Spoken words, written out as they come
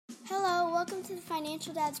Welcome to the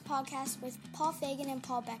Financial Dads Podcast with Paul Fagan and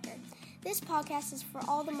Paul Becker. This podcast is for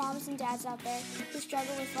all the moms and dads out there who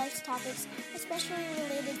struggle with life's topics, especially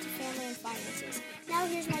related to family and finances. Now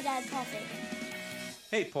here's my dad, Paul Fagan.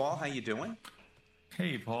 Hey, Paul. How you doing?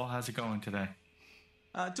 Hey, Paul. How's it going today?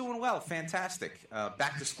 Doing well. Fantastic.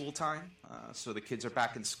 Back to school time. So the kids are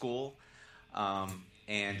back in school.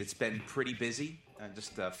 And it's been pretty busy.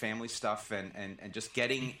 Just family stuff and just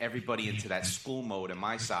getting everybody into that school mode on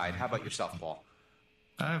my side. How about yourself, Paul?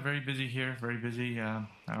 Very busy here. Very busy.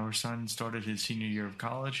 Our son started his senior year of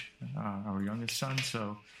college, our youngest son.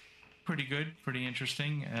 So pretty good. Pretty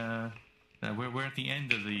interesting. We're at the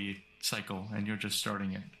end of the cycle, and you're just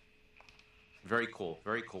starting it. Very cool.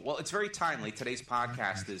 Very cool. Well, it's very timely. Today's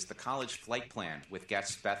podcast is the College Flight Plan with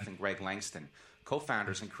guests Beth and Greg Langston,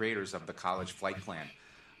 co-founders and creators of the College Flight Plan.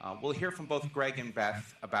 We'll hear from both Greg and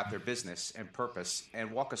Beth about their business and purpose and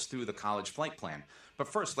walk us through the College Flight Plan. But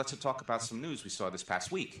first, let's talk about some news we saw this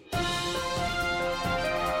past week.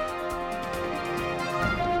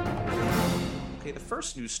 Okay, the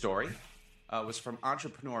first news story was from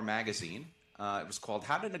Entrepreneur Magazine. It was called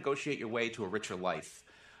How to Negotiate Your Way to a Richer Life.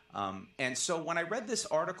 And so when I read this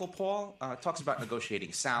article, Paul, it talks about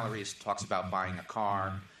negotiating salaries, talks about buying a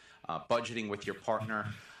car, budgeting with your partner.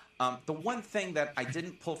 The one thing that I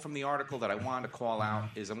didn't pull from the article that I wanted to call out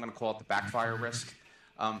is I'm going to call it the backfire risk.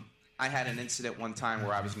 I had an incident one time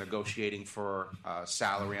where I was negotiating for a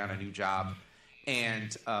salary on a new job,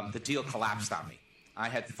 and the deal collapsed on me. I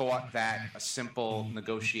had thought that a simple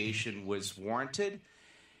negotiation was warranted,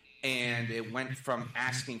 and it went from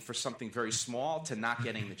asking for something very small to not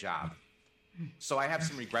getting the job. So I have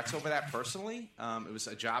some regrets over that personally. It was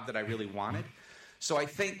a job that I really wanted. So I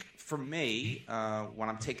think for me, what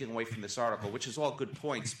I'm taking away from this article, which is all good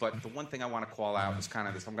points, but the one thing I want to call out is kind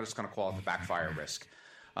of this, I'm just going to call it the backfire risk.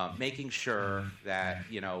 Making sure that,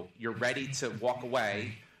 you're ready to walk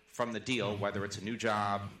away from the deal, whether it's a new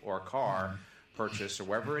job or a car purchase or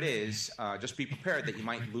wherever it is, just be prepared that you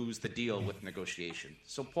might lose the deal with negotiation.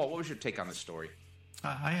 So, Paul, what was your take on this story?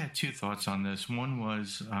 I had two thoughts on this. One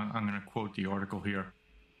was, I'm going to quote the article here,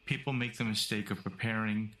 people make the mistake of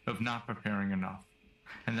not preparing enough.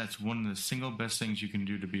 And that's one of the single best things you can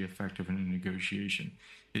do to be effective in a negotiation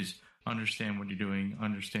is understand what you're doing,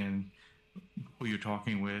 understand who you're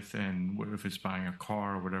talking with, and if it's buying a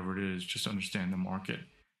car or whatever it is, just understand the market,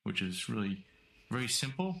 which is really very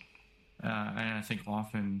simple and I think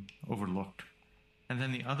often overlooked. And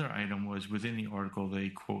then the other item was within the article, they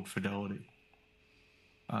quote fidelity,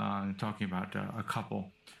 talking about a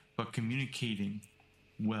couple, but communicating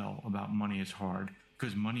well about money is hard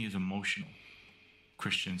because money is emotional.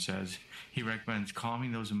 Christian says he recommends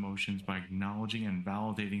calming those emotions by acknowledging and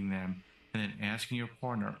validating them and then asking your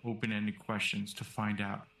partner open-ended questions to find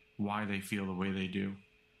out why they feel the way they do.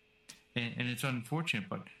 And it's unfortunate,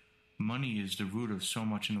 but money is the root of so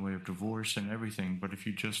much in the way of divorce and everything. But if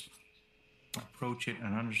you just approach it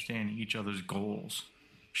and understand each other's goals,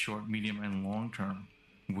 short, medium, and long term,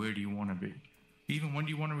 where do you want to be? Even when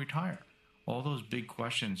do you want to retire? All those big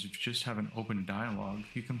questions, if you just have an open dialogue,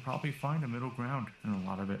 you can probably find a middle ground in a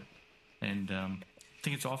lot of it. And I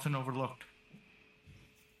think it's often overlooked.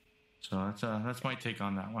 So that's my take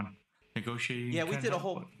on that one. Negotiating. Yeah, we did a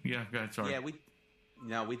whole. Yeah, go ahead, sorry.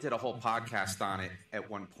 Yeah, we did a whole podcast on it at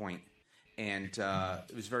one point, and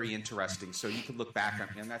it was very interesting. So you could look back on,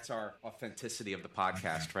 and that's our authenticity of the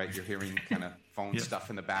podcast, right? You're hearing kind of phone stuff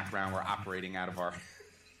in the background. We're operating out of our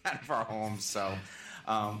homes, so.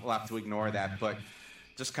 We'll have to ignore that, but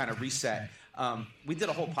just kind of reset. We did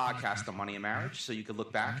a whole podcast on money and marriage, so you could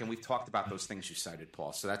look back, and we've talked about those things you cited,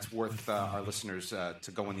 Paul. So that's worth our listeners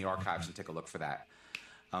to go in the archives and take a look for that.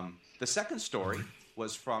 The second story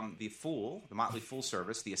was from the Motley Fool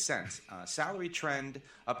service, The Ascent. Salary trend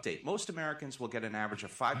update. Most Americans will get an average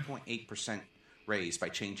of 5.8% raise by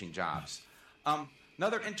changing jobs.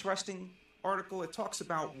 Another interesting article, it talks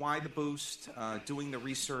about why the boost, doing the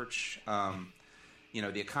research,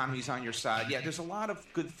 the economy's on your side. Yeah, there's a lot of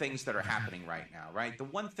good things that are happening right now, right? The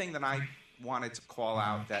one thing that I wanted to call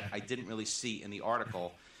out that I didn't really see in the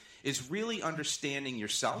article is really understanding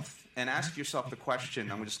yourself and ask yourself the question,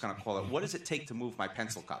 I'm just going to call it, what does it take to move my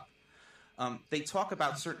pencil cup? They talk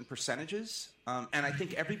about certain percentages, and I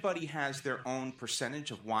think everybody has their own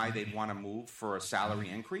percentage of why they'd want to move for a salary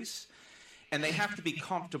increase. And they have to be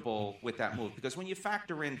comfortable with that move because when you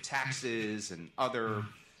factor in taxes and other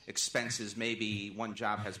expenses, maybe one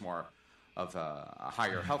job has more of a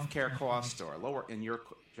higher healthcare cost or a lower, in your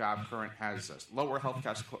job current has a lower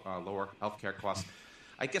healthcare cost.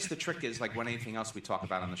 I guess the trick is like when anything else we talk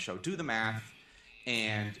about on the show, do the math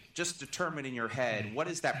and just determine in your head what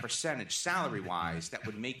is that percentage salary-wise that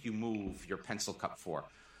would make you move your pencil cup for.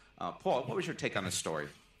 Paul, what was your take on this story?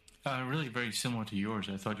 Really very similar to yours.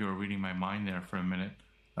 I thought you were reading my mind there for a minute.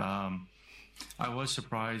 I was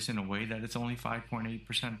surprised in a way that it's only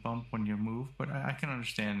 5.8% bump when you move, but I can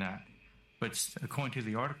understand that. But according to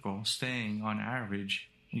the article, staying on average,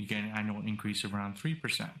 you get an annual increase of around 3%,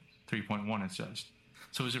 3.1 it says.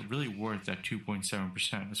 So is it really worth that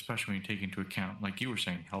 2.7%, especially when you take into account, like you were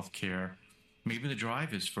saying, healthcare, maybe the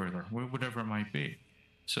drive is further, whatever it might be.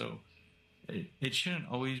 So it shouldn't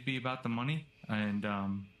always be about the money. And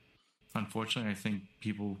unfortunately, I think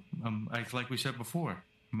people, like we said before,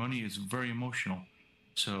 money is very emotional.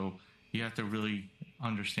 So you have to really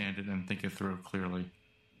understand it and think it through clearly.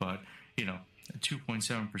 But,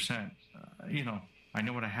 2.7%, I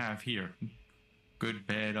know what I have here. Good,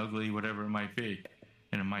 bad, ugly, whatever it might be.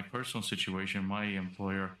 And in my personal situation, my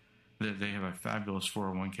employer, they have a fabulous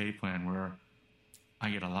 401k plan where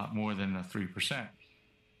I get a lot more than the 3%.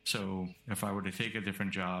 So if I were to take a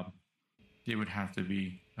different job, it would have to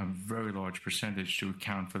be a very large percentage to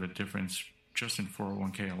account for the difference just in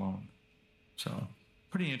 401k alone. So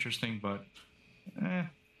pretty interesting, but,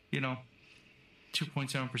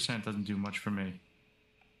 2.7% doesn't do much for me.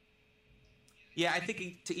 Yeah, I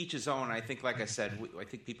think to each his own. I think, like I said, I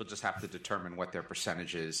think people just have to determine what their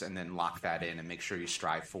percentage is and then lock that in and make sure you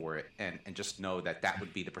strive for it and just know that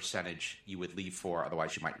would be the percentage you would leave for.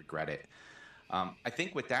 Otherwise, you might regret it. I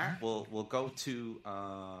think with that, we'll go to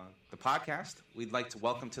the podcast. We'd like to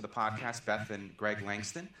welcome to the podcast Beth and Greg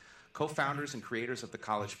Langston, co-founders and creators of the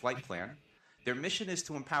College Flight Plan. Their mission is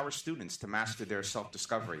to empower students to master their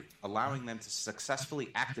self-discovery, allowing them to successfully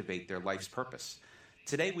activate their life's purpose.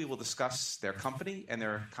 Today, we will discuss their company and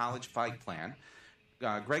their College Flight Plan.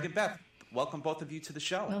 Greg and Beth, welcome both of you to the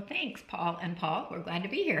show. Well, thanks, Paul and Paul. We're glad to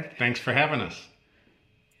be here. Thanks for having us.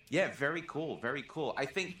 Yeah, very cool, very cool. I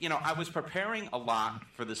think, I was preparing a lot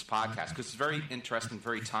for this podcast because it's very interesting,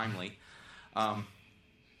 very timely.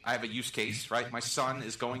 I have a use case, right? My son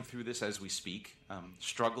is going through this as we speak,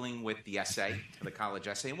 struggling with the essay, the college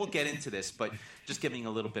essay. And we'll get into this, but just giving a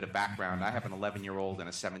little bit of background. I have an 11-year-old and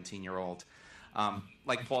a 17-year-old.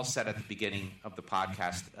 Like Paul said at the beginning of the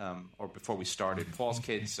podcast, or before we started, Paul's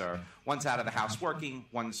kids one's out of the house working,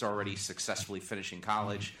 one's already successfully finishing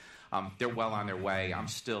college. They're well on their way. I'm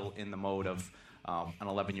still in the mode of an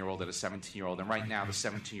 11-year-old and a 17-year-old. And right now, the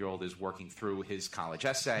 17-year-old is working through his college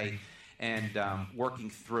essay and working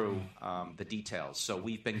through the details. So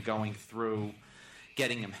we've been going through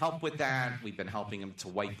getting him help with that. We've been helping him to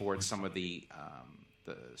whiteboard some of the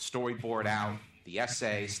storyboard out, the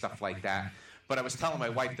essay, stuff like that. But I was telling my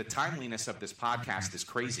wife the timeliness of this podcast is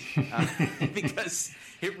crazy because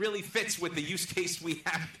it really fits with the use case we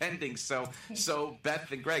have pending. So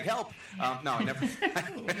Beth and Greg, help. No, never.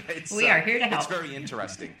 We are here to help. It's very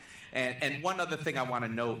interesting. And one other thing I want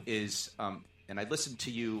to note is, and I listened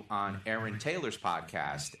to you on Aaron Taylor's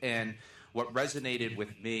podcast, and what resonated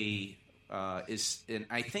with me is, and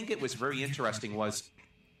I think it was very interesting, was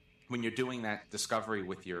when you're doing that discovery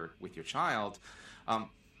with your child.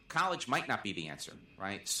 College might not be the answer,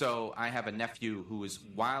 right? So I have a nephew who is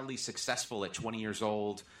wildly successful at 20 years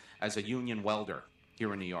old as a union welder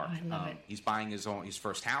here in New York. I love it. He's buying his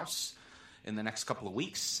first house in the next couple of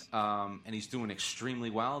weeks, and he's doing extremely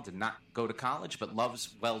well. Did not go to college, but loves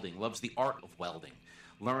welding, loves the art of welding,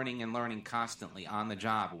 learning and learning constantly on the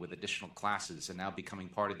job with additional classes, and now becoming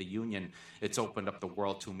part of the union. It's opened up the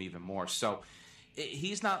world to him even more. So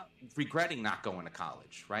he's not regretting not going to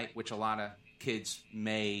college, right? Which a lot of kids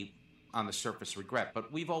may on the surface regret,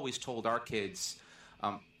 but we've always told our kids,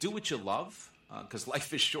 do what you love, because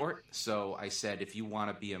life is short. So I said, if you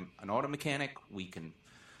want to be an auto mechanic, we can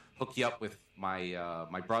hook you up with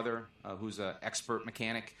my brother, who's an expert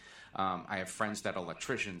mechanic. I have friends that are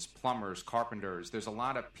electricians, plumbers, carpenters. There's a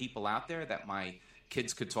lot of people out there that my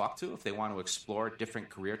kids could talk to if they want to explore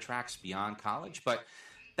different career tracks beyond college. But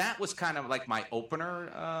that was kind of like my opener,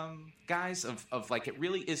 guys, of like, it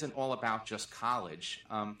really isn't all about just college.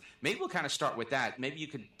 Maybe we'll kind of start with that. Maybe you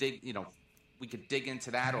could we could dig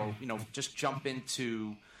into that, or, just jump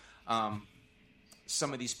into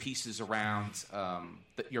some of these pieces around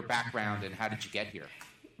your background and how did you get here?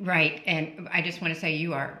 Right. And I just want to say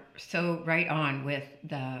you are so right on with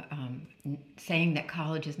the saying that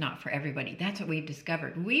college is not for everybody. That's what we've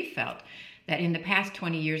discovered. We felt that in the past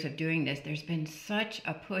 20 years of doing this, there's been such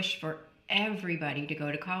a push for everybody to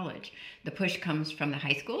go to college. The push comes from the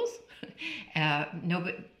high schools.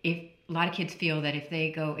 If a lot of kids feel that if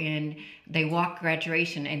they go in, they walk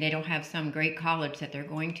graduation and they don't have some great college that they're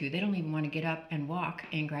going to, they don't even want to get up and walk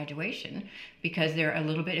in graduation because they're a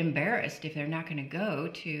little bit embarrassed if they're not going to go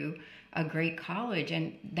to a great college.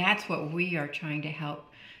 And that's what we are trying to help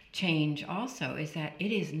change also, is that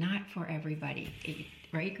it is not for everybody.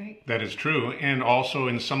 Right, Greg? That is true. And also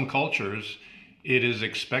in some cultures, it is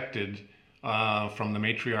expected from the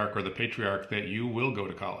matriarch or the patriarch that you will go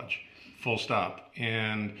to college, full stop.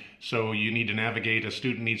 And so you need to navigate, a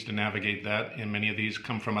student needs to navigate that. And many of these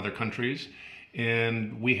come from other countries.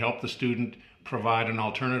 And we help the student provide an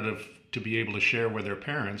alternative to be able to share with their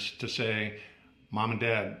parents to say, Mom and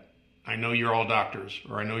Dad, I know you're all doctors,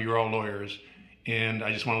 or I know you're all lawyers, and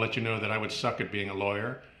I just want to let you know that I would suck at being a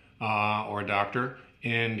lawyer or a doctor.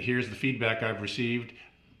 And here's the feedback I've received.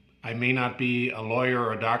 I may not be a lawyer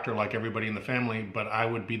or a doctor like everybody in the family, but I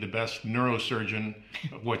would be the best neurosurgeon,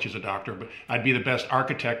 which is a doctor, but I'd be the best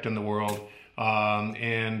architect in the world.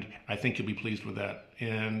 And I think you'll be pleased with that.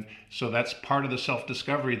 And so that's part of the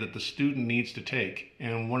self-discovery that the student needs to take.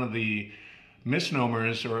 And one of the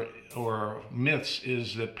misnomers or myths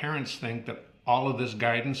is that parents think that all of this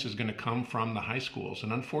guidance is going to come from the high schools.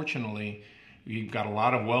 And unfortunately, you've got a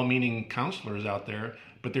lot of well-meaning counselors out there,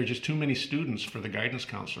 but there are just too many students for the guidance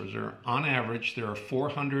counselors. On average, there are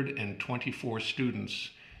 424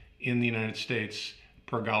 students in the United States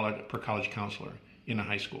per college counselor in a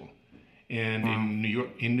high school. And wow.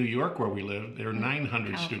 in New York, where we live, there are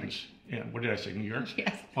 900 students. Yeah, what did I say, New York?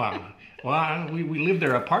 Yes. Wow. Well, we live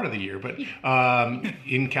there a part of the year, but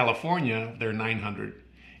in California, there are 900.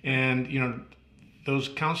 And, those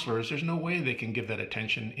counselors, there's no way they can give that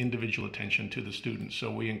attention, individual attention to the students.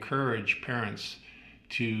 So we encourage parents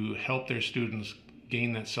to help their students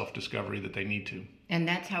gain that self-discovery that they need to. And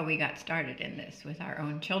that's how we got started in this with our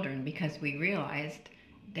own children, because we realized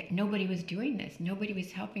that nobody was doing this. Nobody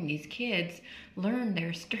was helping these kids learn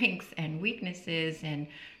their strengths and weaknesses and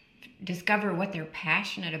discover what they're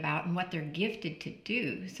passionate about and what they're gifted to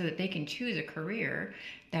do so that they can choose a career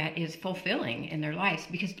that is fulfilling in their lives.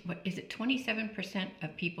 Because what is it, 27%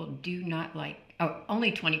 of people do not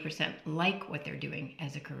only 20% like what they're doing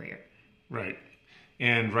as a career. Right.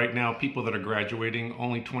 And right now, people that are graduating,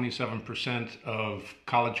 only 27% of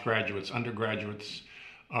college graduates, undergraduates,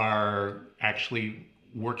 are actually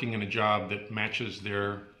working in a job that matches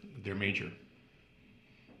their major.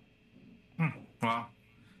 Wow.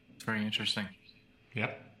 It's very interesting.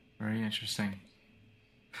 Yep. Very interesting.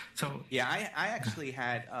 So yeah, I actually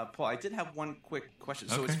had Paul. I did have one quick question.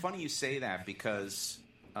 So It's funny you say that because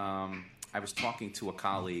I was talking to a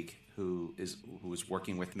colleague who was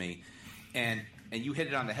working with me, and you hit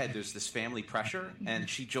it on the head. There's this family pressure, and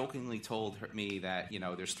she jokingly told me that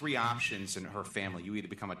there's 3 options in her family. You either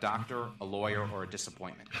become a doctor, a lawyer, or a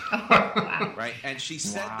disappointment. Wow. Right? And she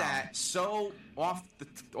said that so off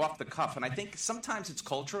the cuff, and I think sometimes it's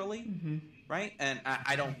culturally. Mm-hmm. Right, and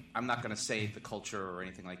I'm not going to say the culture or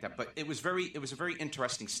anything like that, but it was a very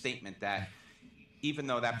interesting statement that even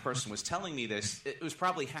though that person was telling me this, it was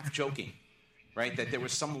probably half joking, right? That there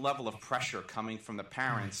was some level of pressure coming from the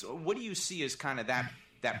parents. What do you see as kind of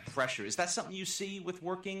that pressure? Is that something you see with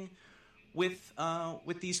working with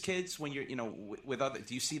these kids when you're with other?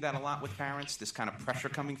 Do you see that a lot with parents? This kind of pressure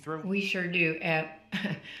coming through? We sure do.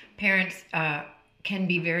 Parents can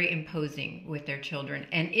be very imposing with their children,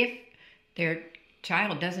 and if their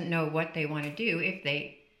child doesn't know what they want to do,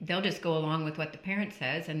 they'll just go along with what the parent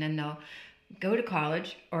says, and then they'll go to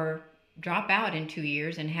college or drop out in 2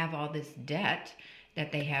 years and have all this debt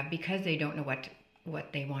that they have because they don't know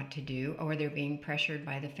what they want to do, or they're being pressured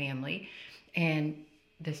by the family. And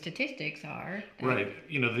the statistics are right.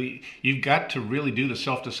 You've got to really do the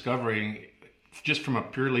self-discovery just from a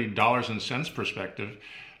purely dollars and cents perspective,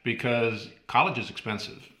 because college is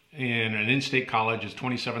expensive. And an in-state college is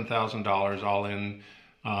 $27,000 all in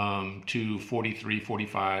to $43,000,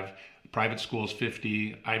 $45,000. Private schools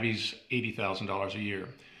 $50,000, Ivy's $80,000 a year.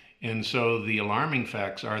 And so the alarming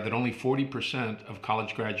facts are that only 40% of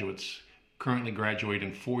college graduates currently graduate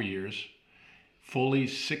in 4 years. Fully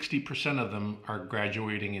 60% of them are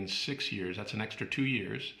graduating in 6 years. That's an extra 2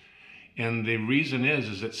 years. And the reason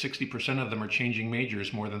is that 60% of them are changing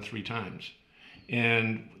majors more than 3 times.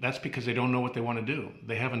 And that's because they don't know what they want to do.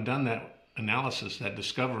 They haven't done that analysis, that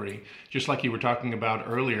discovery. Just like you were talking about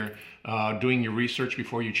earlier, doing your research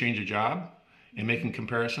before you change a job and making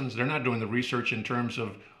comparisons. They're not doing the research in terms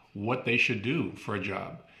of what they should do for a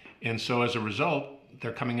job. And so as a result,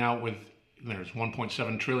 they're coming out with, there's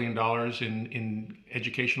 $1.7 trillion in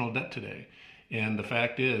educational debt today. And the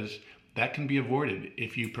fact is that can be avoided.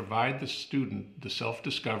 If you provide the student the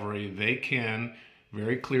self-discovery, they can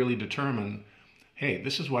very clearly determine, hey,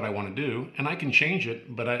 this is what I want to do, and I can change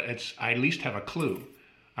it, but I at least have a clue.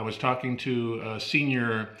 I was talking to a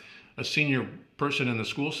senior person in the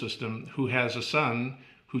school system who has a son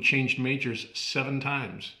who changed majors 7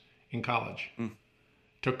 times in college.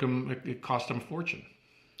 It cost him a fortune.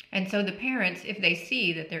 And so the parents, if they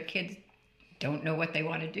see that their kids don't know what they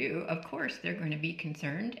want to do, of course they're going to be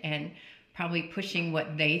concerned and probably pushing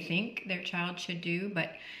what they think their child should do.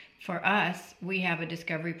 But for us, we have a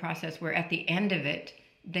discovery process where at the end of it,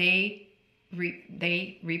 they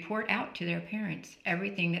report out to their parents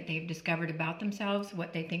everything that they've discovered about themselves,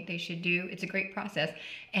 what they think they should do. It's a great process.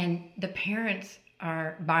 And the parents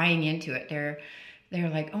are buying into it. They're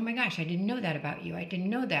like, oh my gosh, I didn't know that about you. I didn't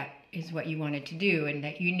know that is what you wanted to do, and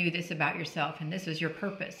that you knew this about yourself, and this was your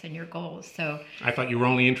purpose and your goals. So I thought you were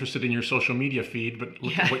only interested in your social media feed, but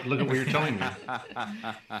look at what you're telling me.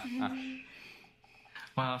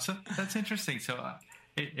 Wow, so that's interesting. So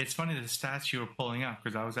it's funny the stats you were pulling up,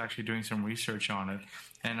 because I was actually doing some research on it,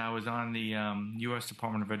 and I was on the U.S.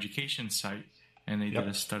 Department of Education site, and they did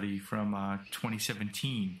a study from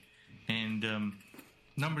 2017, and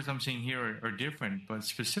numbers I'm seeing here are different, but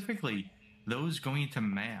specifically those going into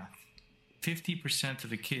math, 50% of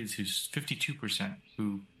the kids, 52%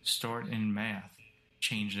 who start in math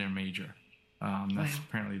change their major. That's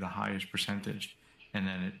apparently the highest percentage. And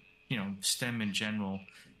then STEM in general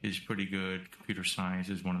is pretty good. Computer science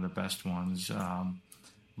is one of the best ones.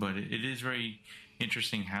 But it is very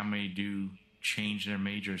interesting how many do change their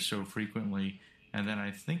major so frequently. And then I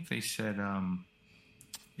think they said,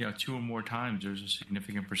 2 or more times, there's a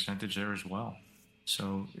significant percentage there as well.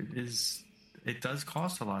 So it does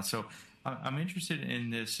cost a lot. So I'm interested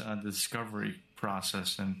in this discovery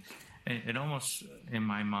process, and it almost, in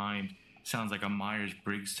my mind, sounds like a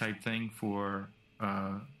Myers-Briggs type thing for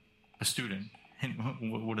a student.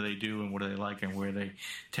 And what do they do, and what do they like, and where are they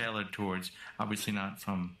tailored towards? Obviously not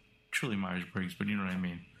from truly Myers-Briggs, but you know what I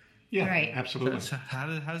mean. Yeah, right. Absolutely. So how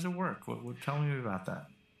does it work? Tell me about that.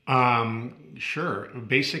 Sure.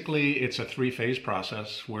 Basically, it's a 3-phase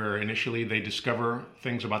process where initially they discover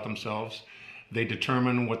things about themselves. They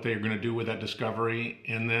determine what they're going to do with that discovery.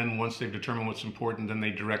 And then once they've determined what's important, then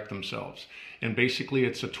they direct themselves. And basically,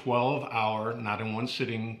 it's a 12-hour, not in one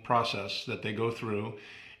sitting process that they go through.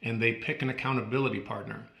 And they pick an accountability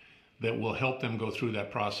partner that will help them go through that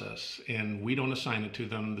process. And we don't assign it to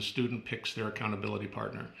them. The student picks their accountability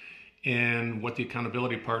partner. And what the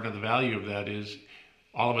accountability partner, the value of that is,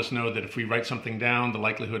 all of us know that if we write something down, the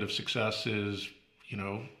likelihood of success is,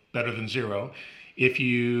 better than 0. If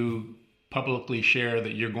you publicly share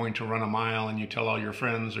that you're going to run a mile and you tell all your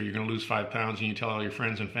friends, or you're going to lose 5 pounds and you tell all your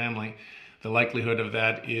friends and family, the likelihood of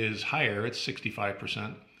that is higher. It's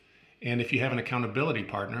 65%. And if you have an accountability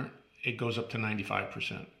partner, it goes up to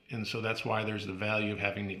 95%. And so that's why there's the value of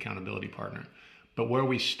having the accountability partner. But where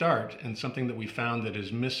we start, and something that we found that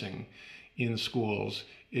is missing in schools,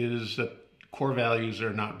 is that core values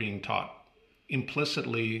are not being taught.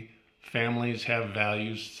 Implicitly, families have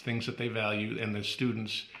values, things that they value, and the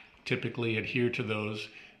students typically adhere to those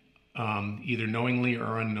either knowingly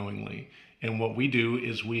or unknowingly. And what we do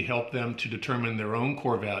is we help them to determine their own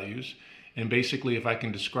core values. And basically, if I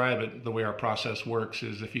can describe it, the way our process works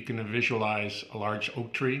is, if you can visualize a large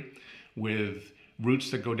oak tree with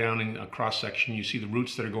roots that go down in a cross section, you see the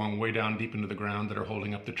roots that are going way down deep into the ground that are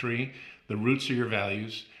holding up the tree. The roots are your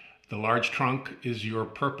values. The large trunk is your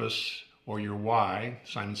purpose, or your why,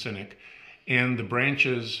 Simon Sinek, and the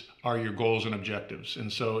branches are your goals and objectives.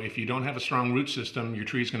 And so if you don't have a strong root system, your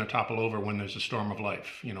tree is going to topple over when there's a storm of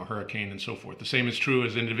life, hurricane and so forth. The same is true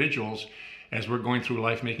as individuals. As we're going through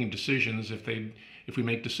life making decisions, if we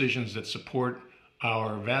make decisions that support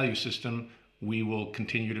our value system, we will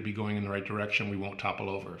continue to be going in the right direction. We won't topple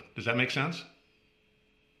over. Does that make sense?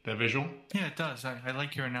 That visual? Yeah, it does. I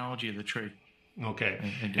like your analogy of the tree. Okay.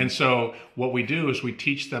 And so what we do is we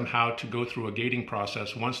teach them how to go through a gating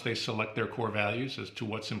process once they select their core values as to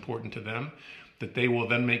what's important to them, that they will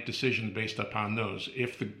then make decisions based upon those.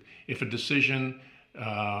 If a decision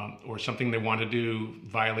or something they want to do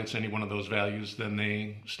violates any one of those values, then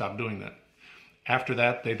they stop doing that. After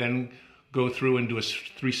that, they then go through and do a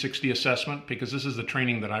 360 assessment, because this is the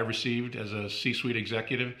training that I received as a C-suite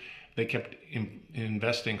executive. They kept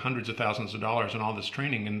investing hundreds of thousands of dollars in all this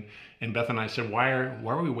training. And Beth and I said, why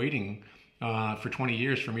are we waiting for 20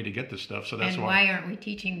 years for me to get this stuff? So that's why aren't we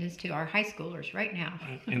teaching this to our high schoolers right now?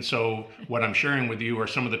 And so what I'm sharing with you are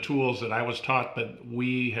some of the tools that I was taught, but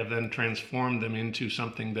we have then transformed them into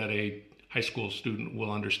something that a high school student will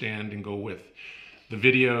understand and go with. The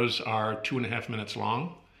videos are 2.5 minutes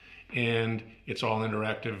long. and it's all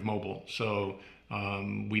interactive mobile. So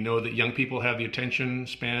we know that young people have the attention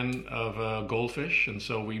span of a goldfish, and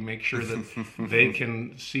so we make sure that they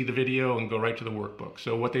can see the video and go right to the workbook.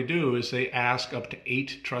 So what they do is they ask up to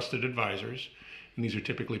 8 trusted advisors, and these are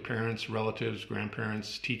typically parents, relatives,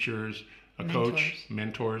 grandparents, teachers, a coach,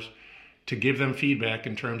 mentors, to give them feedback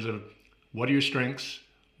in terms of what are your strengths,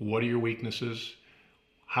 what are your weaknesses,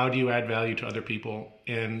 how do you add value to other people,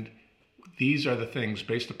 and these are the things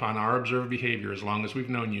based upon our observed behavior, as long as we've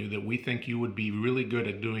known you, that we think you would be really good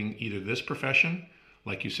at doing either this profession,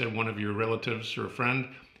 like you said, one of your relatives or a friend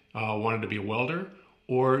wanted to be a welder,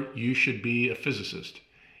 or you should be a physicist.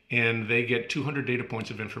 And they get 200 data points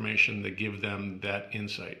of information that give them that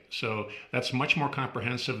insight. So that's much more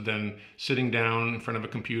comprehensive than sitting down in front of a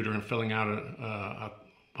computer and filling out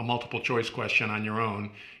a multiple choice question on your own.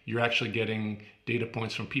 You're actually getting data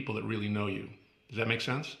points from people that really know you. Does that make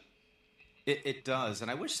sense? It does, and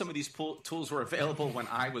I wish some of these tools were available when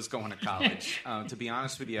I was going to college, to be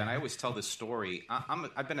honest with you. And I always tell this story.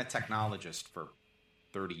 I've been a technologist for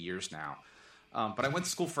 30 years now, but I went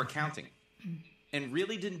to school for accounting and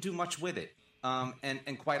really didn't do much with it.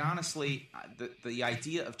 And quite honestly, the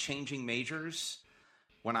idea of changing majors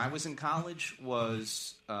when I was in college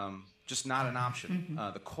was just not an option.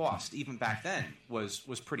 The cost, even back then, was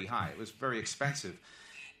pretty high. It was very expensive.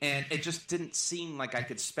 And it just didn't seem like I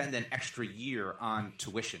could spend an extra year on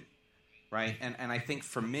tuition, right? And I think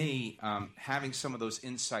for me, having some of those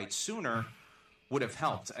insights sooner would have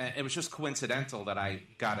helped. It was just coincidental that I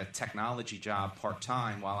got a technology job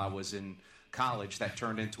part-time while I was in college that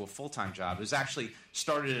turned into a full-time job. It was actually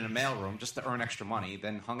started in a mailroom just to earn extra money,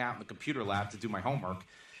 then hung out in the computer lab to do my homework,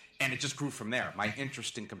 and it just grew from there. My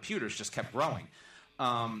interest in computers just kept growing.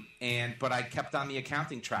 But I kept on the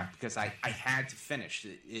accounting track because I had to finish.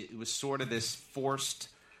 It was sort of this forced,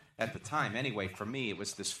 at the time anyway, for me, it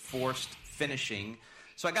was this forced finishing.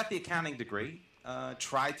 So I got the accounting degree,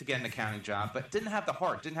 tried to get an accounting job, but didn't have the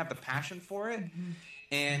heart, didn't have the passion for it,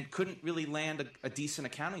 and couldn't really land a decent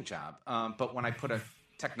accounting job. But when I put a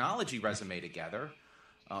technology resume together,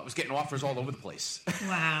 I was getting offers all over the place.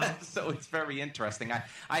 Wow. So it's very interesting.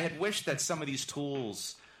 I had wished that some of these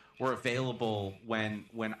tools were available when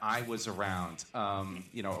I was around,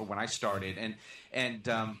 or when I started. And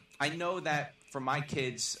I know that for my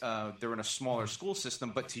kids, they're in a smaller school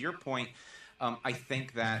system. But to your point, I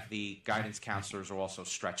think that the guidance counselors are also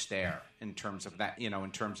stretched there in terms of that,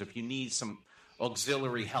 in terms of you need some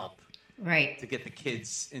auxiliary help, right, to get the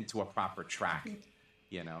kids into a proper track,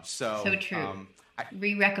 So true.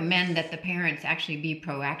 We recommend that the parents actually be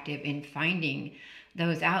proactive in finding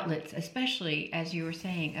those outlets, especially as you were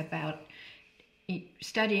saying about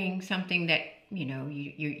studying something that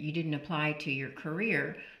you didn't apply to your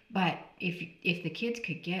career. But if the kids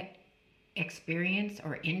could get experience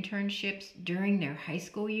or internships during their high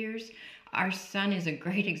school years, our son is a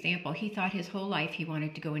great example. He thought his whole life he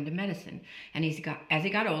wanted to go into medicine, and as he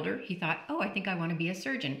got older, he thought, I think I want to be a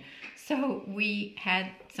surgeon. So we had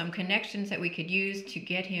some connections that we could use to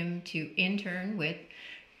get him to intern with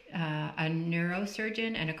a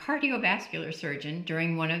neurosurgeon and a cardiovascular surgeon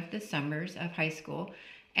during one of the summers of high school.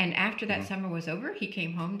 And after that summer was over, he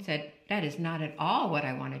came home and said, that is not at all what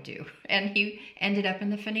I want to do. And he ended up in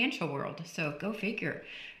the financial world. So go figure.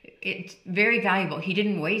 It's very valuable. He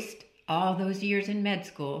didn't waste all those years in med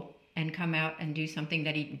school and come out and do something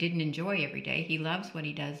that he didn't enjoy every day. He loves what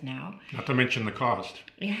he does now. Not to mention the cost.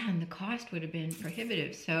 Yeah, and the cost would have been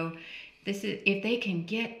prohibitive. So this is, if they can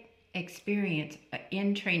get experience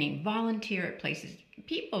in training, volunteer at places,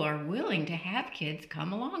 people are willing to have kids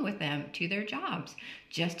come along with them to their jobs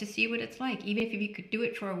just to see what it's like. Even if you could do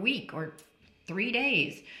it for a week or 3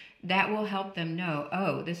 days, that will help them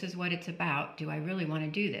know, this is what it's about. Do I really want to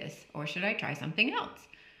do this, or should I try something else?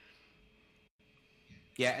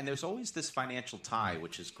 Yeah, and there's always this financial tie,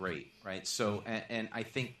 which is great, right? So, and I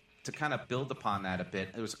think to kind of build upon that a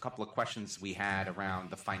bit, there was a couple of questions we had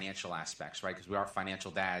around the financial aspects, right? Because we are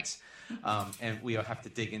financial dads, and we have to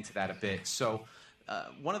dig into that a bit. So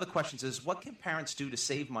one of the questions is, what can parents do to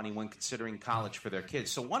save money when considering college for their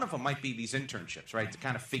kids? So one of them might be these internships, right? To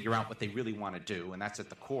kind of figure out what they really want to do, and that's at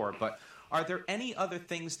the core. But are there any other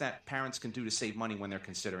things that parents can do to save money when they're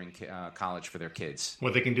considering college for their kids?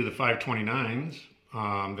 Well, they can do the 529s.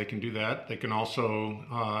 They can do that. They can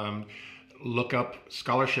also look up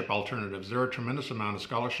scholarship alternatives. There are a tremendous amount of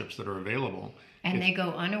scholarships that are available. And they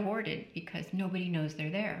go unawarded because nobody knows they're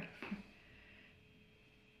there.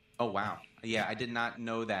 Oh, wow. Yeah, I did not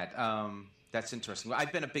know that. That's interesting.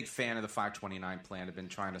 I've been a big fan of the 529 plan. I've been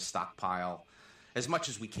trying to stockpile as much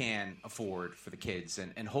as we can afford for the kids,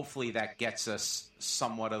 and hopefully that gets us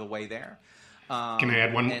somewhat of the way there. Can I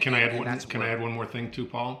add one? Can I add one more thing too,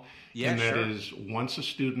 Paul? Yeah, and that sure. is, once a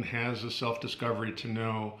student has a self-discovery to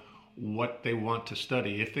know what they want to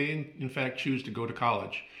study, if they in fact choose to go to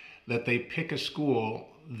college, that they pick a school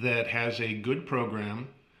that has a good program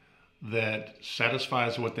that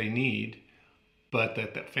satisfies what they need, but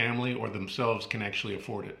that family or themselves can actually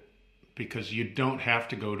afford it. Because you don't have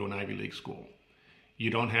to go to an Ivy League school.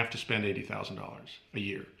 You don't have to spend $80,000 a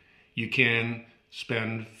year. You can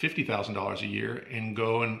spend $50,000 a year and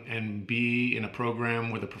go and be in a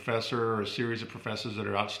program with a professor or a series of professors that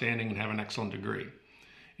are outstanding and have an excellent degree.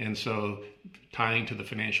 And so tying to the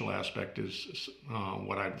financial aspect is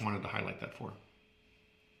what I wanted to highlight that for.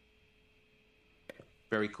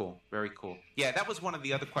 Very cool. Very cool. Yeah, that was one of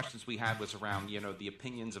the other questions we had, was around, the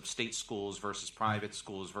opinions of state schools versus private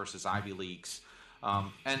schools versus Ivy Leagues.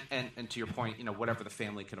 And to your point, whatever the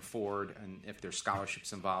family can afford, and if there's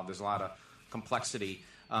scholarships involved, there's a lot of complexity.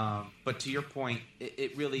 But to your point,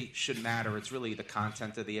 it really shouldn't matter. It's really the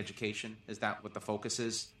content of the education. Is that what the focus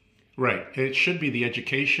is? Right. It should be the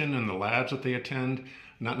education and the labs that they attend,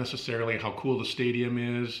 not necessarily how cool the stadium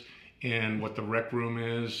is and what the rec room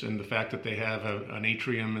is, and the fact that they have an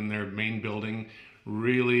atrium in their main building.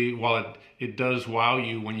 Really, while it does wow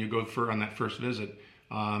you when you go on that first visit,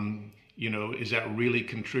 is that really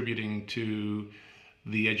contributing to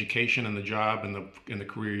the education and the job and the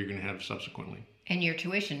career you're going to have subsequently? And your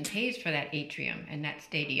tuition pays for that atrium and that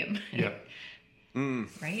stadium. Yeah.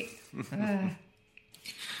 Right?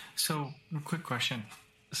 So, a quick question.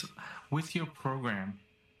 So, with your program,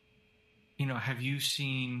 have you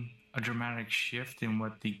seen a dramatic shift in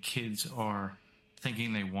what the kids are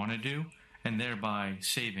thinking they want to do, and thereby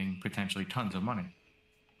saving potentially tons of money?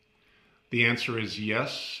 The answer is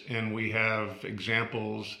yes, and we have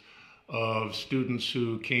examples of students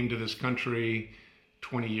who came to this country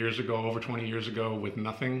over 20 years ago with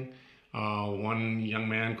nothing. One young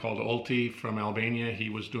man called Ulti from Albania, he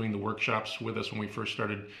was doing the workshops with us when we first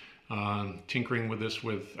started tinkering with this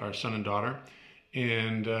with our son and daughter.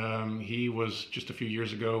 And he was, just a few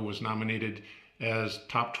years ago, was nominated as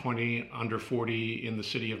top 20 under 40 in the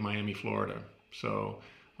city of Miami, Florida. So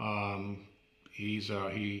he's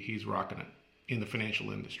rocking it in the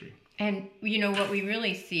financial industry. And what we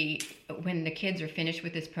really see when the kids are finished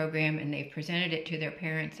with this program and they've presented it to their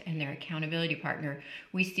parents and their accountability partner,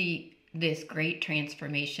 we see this great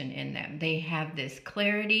transformation in them. They have this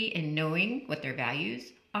clarity in knowing what their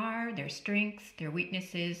values are, their strengths, their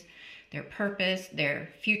weaknesses, their purpose, their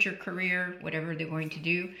future career, whatever they're going to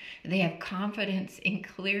do. They have confidence in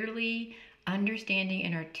clearly understanding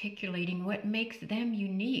and articulating what makes them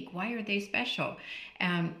unique. Why are they special?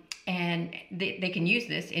 And they can use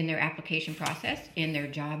this in their application process, in their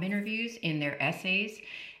job interviews, in their essays.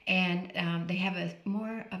 And they have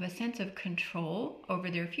more of a sense of control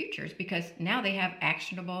over their futures because now they have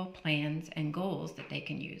actionable plans and goals that they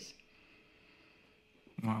can use.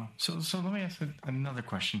 Wow. So let me ask another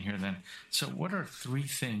question here then. So what are 3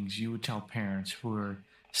 things you would tell parents who are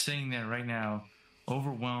sitting there right now,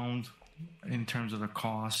 overwhelmed in terms of the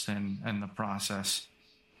cost and the process,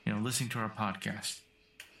 listening to our podcast?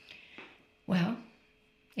 Well,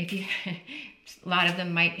 a lot of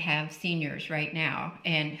them might have seniors right now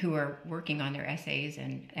and who are working on their essays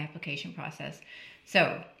and application process.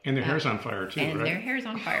 So, and their hair's on fire too, and right? Their hair's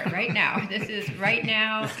on fire right now. This is right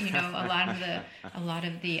now. A lot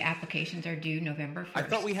of the applications are due November 1st. I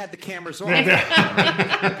thought we had the cameras on. You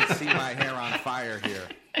can see my hair on fire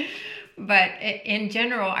here. But in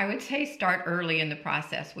general, I would say start early in the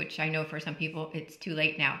process, which I know for some people it's too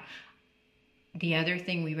late now. The other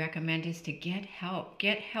thing we recommend is to get help.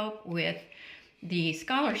 Get help with the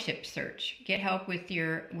scholarship search. Get help with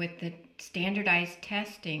the standardized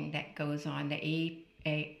testing that goes on, the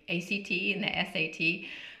ACT and the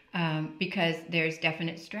SAT, because there's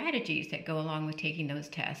definite strategies that go along with taking those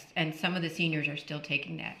tests. And some of the seniors are still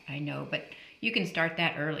taking that, I know, but you can start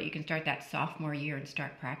that early. You can start that sophomore year and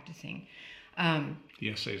start practicing. The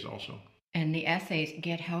essays also. And the essays,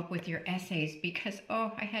 get help with your essays because,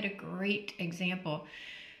 I had a great example.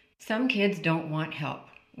 Some kids don't want help.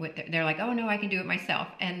 They're like, oh no, I can do it myself.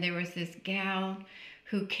 And there was this gal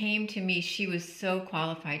who came to me. She was so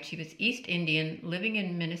qualified. She was East Indian, living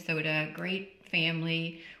in Minnesota, great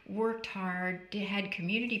family, worked hard, had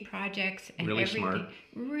community projects and really everything. Smart.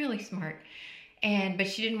 Really smart. But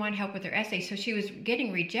she didn't want help with her essay. So she was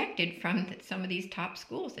getting rejected from some of these top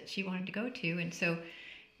schools that she wanted to go to. And so,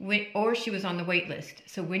 or she was on the wait list.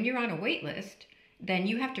 So when you're on a wait list, then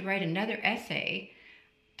you have to write another essay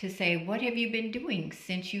to say, what have you been doing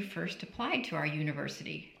since you first applied to our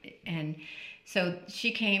university? And so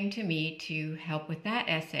she came to me to help with that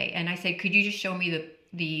essay. And I said, could you just show me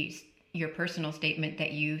the your personal statement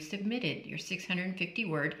that you submitted, your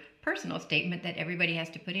 650-word personal statement that everybody has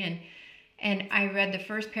to put in. And I read the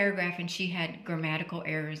first paragraph, and she had grammatical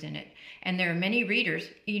errors in it. And there are many readers,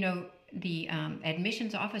 the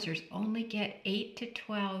admissions officers only get 8 to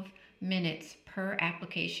 12 minutes per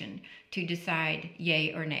application to decide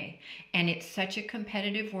yay or nay. And it's such a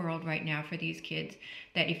competitive world right now for these kids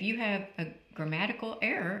that if you have a grammatical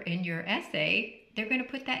error in your essay, they're going to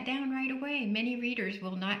put that down right away. Many readers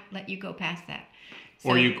will not let you go past that. So,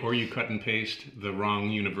 or you cut and paste the wrong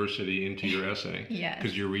university into your essay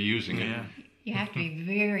because you're reusing it. You have to be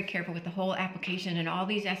very careful with the whole application, and all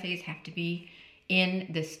these essays have to be in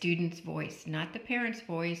the student's voice, not the parent's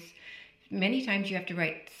voice. Many times you have to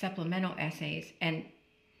write supplemental essays, and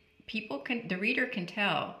the reader can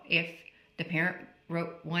tell if the parent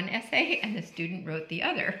wrote one essay and the student wrote the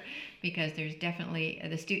other, because there's definitely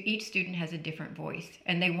each student has a different voice,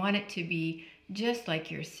 and they want it to be just like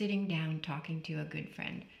you're sitting down talking to a good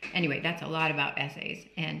friend. Anyway, that's a lot about essays.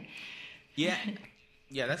 And yeah,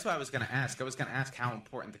 that's what I was going to ask. I was going to ask how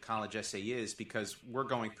important the college essay is, because we're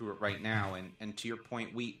going through it right now, and to your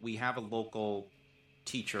point, we have a local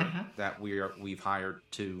teacher that we've hired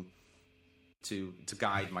to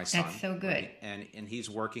guide my son. That's so good. Right? And he's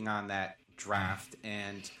working on that draft,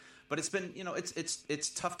 but it's been it's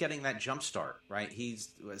tough getting that jump start, right? He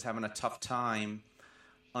was having a tough time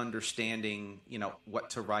understanding what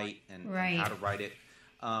to write and how to write it,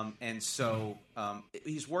 and so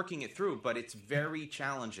he's working it through, but it's very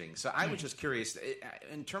challenging. So I was just curious,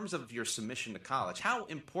 in terms of your submission to college, how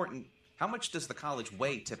much does the college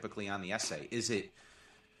weigh typically on the essay? Is it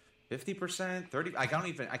 50%, 30%? I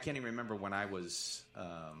can't even remember when I was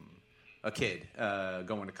a kid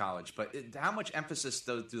going to college. But how much emphasis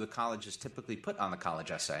do the colleges typically put on the college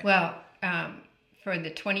essay? Well, for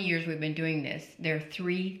the 20 years we've been doing this, there are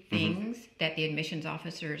 3 things that the admissions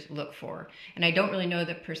officers look for. And I don't really know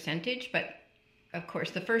the percentage, but of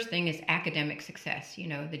course, the first thing is academic success, the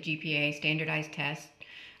GPA, standardized tests,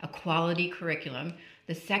 a quality curriculum.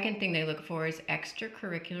 The second thing they look for is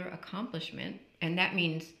extracurricular accomplishment, and that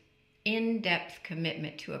means in-depth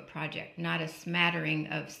commitment to a project, not a smattering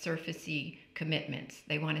of surfacey commitments.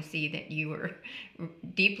 They want to see that you were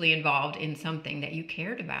deeply involved in something that you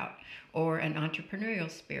cared about, or an entrepreneurial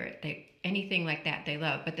spirit. Anything like that they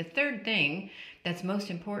love. But the third thing that's most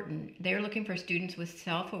important, they're looking for students with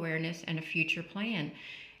self-awareness and a future plan,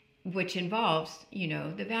 which involves,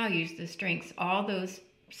 the values, the strengths, all those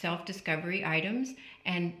self-discovery items,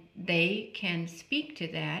 and they can speak to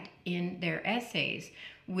that in their essays,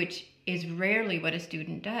 which is rarely what a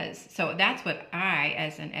student does. So that's what I,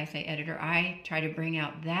 as an essay editor, I try to bring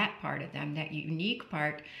out that part of them, that unique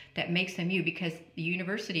part that makes them you, because the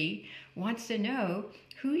university wants to know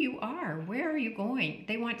who you are, where are you going.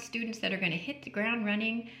 They want students that are going to hit the ground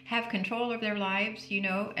running, have control of their lives,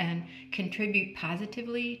 and contribute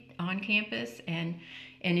positively on campus and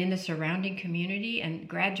in the surrounding community, and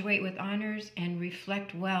graduate with honors and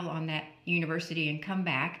reflect well on that university and come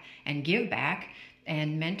back and give back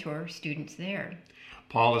and mentor students there.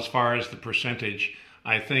 Paul, as far as the percentage,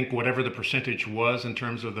 I think whatever the percentage was in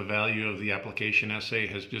terms of the value of the application essay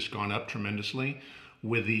has just gone up tremendously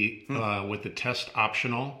with the test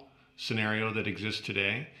optional scenario that exists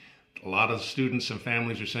today. A lot of students and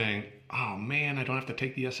families are saying, oh man, I don't have to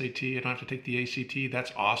take the SAT, I don't have to take the ACT,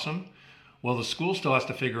 that's awesome. Well, the school still has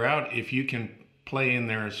to figure out if you can play in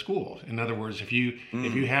their school. In other words, if you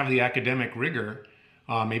have the academic rigor,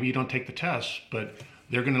 maybe you don't take the tests, but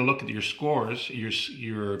they're going to look at your scores,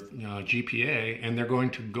 your GPA, and they're going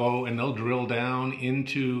to go and they'll drill down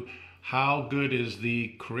into how good is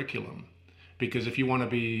the curriculum. Because if you want to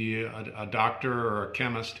be a doctor or a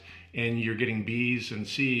chemist and you're getting B's and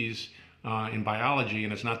C's in biology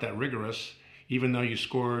and it's not that rigorous, even though you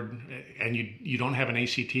scored and you don't have an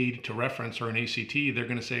ACT to reference or an ACT, they're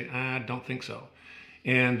going to say, I don't think so.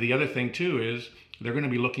 And the other thing too is they're going to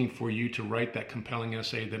be looking for you to write that compelling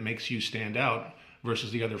essay that makes you stand out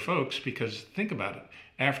versus the other folks, because think about it.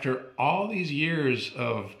 After all these years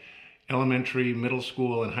of elementary, middle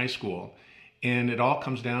school, and high school, and it all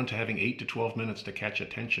comes down to having 8 to 12 minutes to catch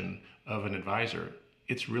attention of an advisor,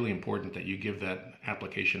 it's really important that you give that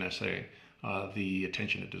application essay the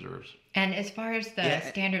attention it deserves. And as far as the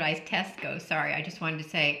standardized tests go, I just wanted to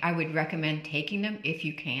say I would recommend taking them if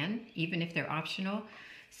you can, even if they're optional.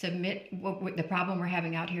 The problem we're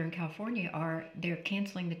having out here in California they're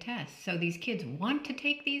canceling the tests. So these kids want to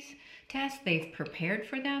take these tests, they've prepared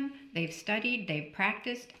for them, they've studied, they've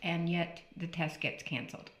practiced, and yet the test gets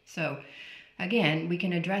canceled. So again, we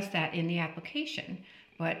can address that in the application.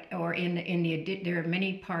 There are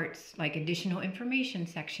many parts like additional information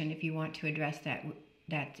section if you want to address that.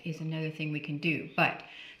 that is another thing we can do. But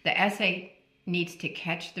the essay needs to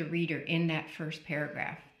catch the reader in that first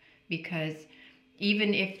paragraph, because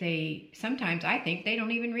even if sometimes I think they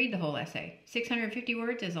don't even read the whole essay. 650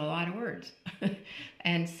 words is a lot of words.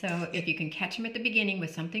 And so if you can catch them at the beginning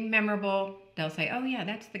with something memorable, they'll say, oh yeah,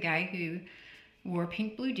 that's the guy who wore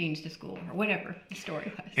pink blue jeans to school, or whatever the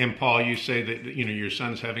story was. And Paul, you say that, your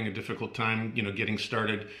son's having a difficult time, getting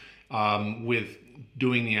started with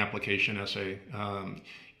doing the application essay.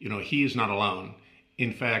 He is not alone.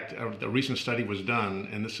 In fact, a recent study was done,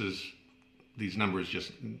 and these numbers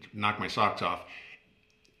just knock my socks off.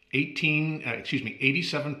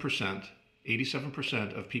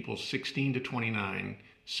 87% of people 16 to 29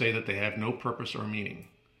 say that they have no purpose or meaning.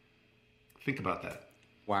 Think about that.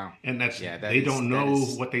 Wow. And they don't know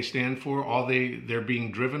what they stand for. They're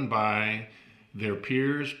being driven by their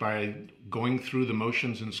peers, by going through the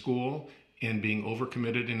motions in school and being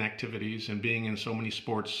overcommitted in activities and being in so many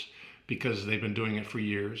sports because they've been doing it for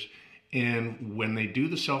years. And when they do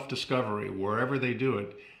the self-discovery, wherever they do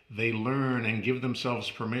it, they learn and give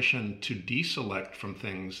themselves permission to deselect from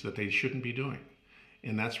things that they shouldn't be doing.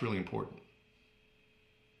 And that's really important.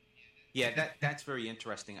 Yeah, that's very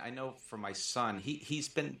interesting. I know for my son, he's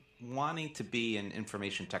been wanting to be in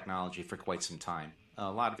information technology for quite some time.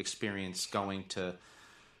 A lot of experience going to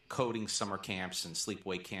coding summer camps and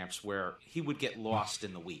sleepaway camps where he would get lost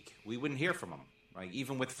in the week. We wouldn't hear from him, right?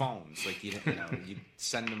 Even with phones, like you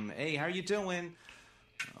send him, "Hey, how are you doing?"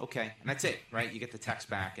 Okay, and that's it, right? You get the text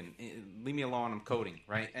back and leave me alone, I'm coding,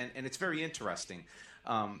 right? And it's very interesting.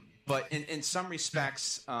 But in some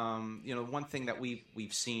respects, one thing that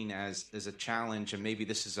we've seen as a challenge, and maybe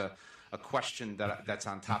this is a question that's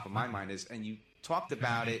on top of my mind, is, and you talked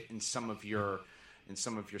about it in some of your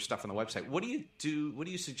stuff on the website. What do you do? What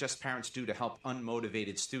do you suggest parents do to help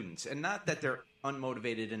unmotivated students? And not that they're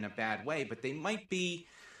unmotivated in a bad way, but they might be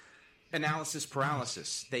analysis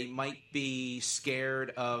paralysis. They might be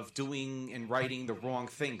scared of doing and writing the wrong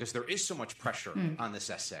thing because there is so much pressure on this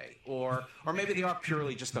essay, or maybe they are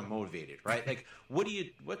purely just unmotivated, right? Like, what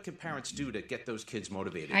can parents do to get those kids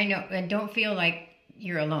motivated? I know, and don't feel like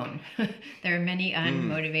you're alone. There are many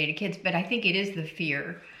unmotivated kids, but I think it is the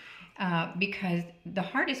fear, because the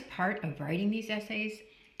hardest part of writing these essays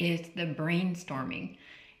is the brainstorming,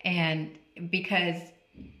 and because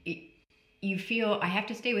you feel I have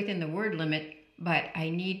to stay within the word limit, but I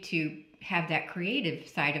need to have that creative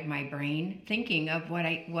side of my brain thinking of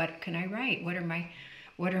what can I write? What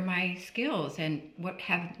are my skills, and what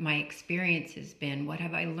have my experiences been? What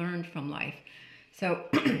have I learned from life? So,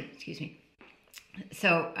 excuse me.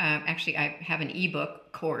 So actually, I have an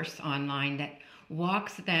ebook course online that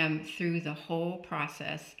walks them through the whole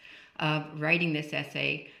process of writing this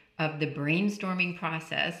essay, of the brainstorming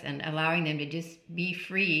process, and allowing them to just be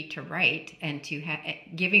free to write, and to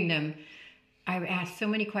giving them, I asked so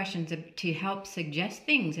many questions to help suggest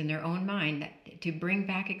things in their own mind, to bring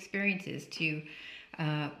back experiences, to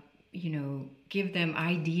give them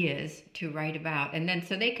ideas to write about. And then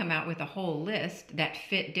so they come out with a whole list that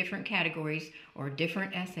fit different categories or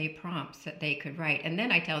different essay prompts that they could write. And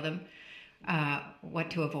then I tell them what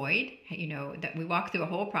to avoid, that we walk through a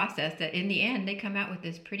whole process that in the end they come out with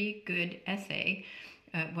this pretty good essay,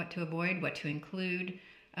 what to avoid, what to include,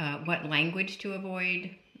 what language to avoid,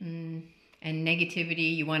 and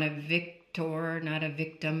negativity. You want a victor, not a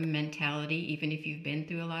victim mentality, even if you've been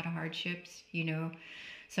through a lot of hardships,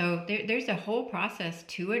 So there's a whole process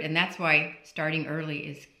to it, and that's why starting early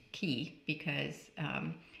is key, because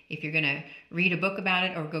if you're going to read a book about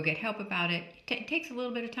it or go get help about it, it takes a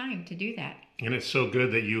little bit of time to do that. And it's so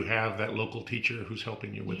good that you have that local teacher who's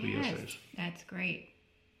helping you with the essays. That's great.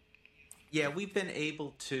 Yeah, we've been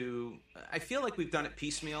able to, I feel like we've done it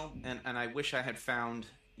piecemeal, and I wish I had found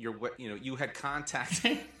you had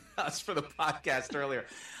contacted us for the podcast earlier.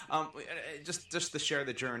 Just to share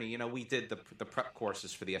the journey, we did the prep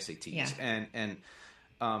courses for the SATs, and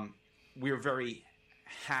we were very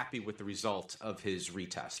happy with the result of his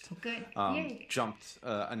retest. Good. Jumped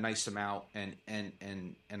a nice amount,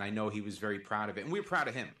 and I know he was very proud of it, and we were proud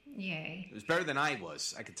of him. Yay! It was better than I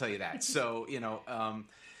was, I can tell you that. So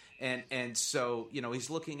and so he's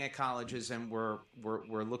looking at colleges, and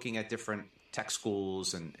we're looking at different tech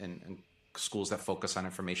schools and schools that focus on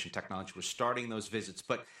information technology. We're starting those visits,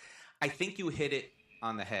 but I think you hit it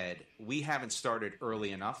on the head. We haven't started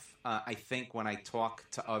early enough. I think when I talk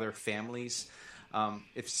to other families,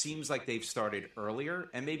 it seems like they've started earlier.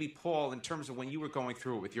 And maybe, Paul, in terms of when you were going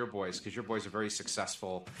through it with your boys, because your boys are very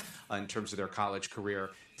successful in terms of their college career,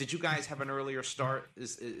 did you guys have an earlier start?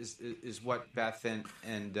 Is what Beth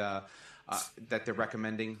and that they're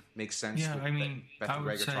recommending makes sense? Yeah, Beth and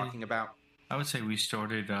Greg are talking about? I would say we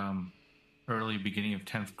started early beginning of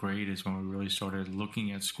 10th grade is when we really started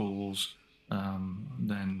looking at schools.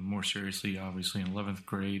 Then more seriously, obviously, in 11th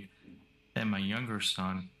grade. And my younger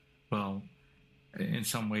son, well, in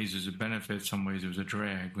some ways it was a benefit, some ways it was a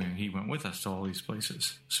drag. He went with us to all these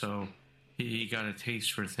places. So he got a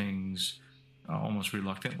taste for things almost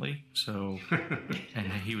reluctantly. So,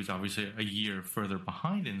 and he was obviously a year further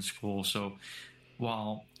behind in school. So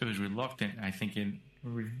while it was reluctant, I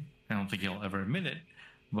don't think he'll ever admit it,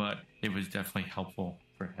 but it was definitely helpful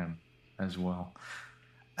for him as well.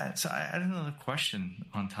 So I had another question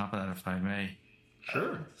on top of that, if I may.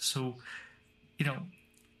 Sure. So,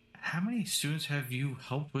 how many students have you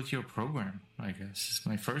helped with your program? I guess is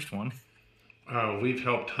my first one. We've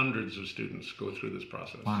helped hundreds of students go through this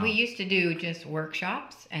process. Wow. We used to do just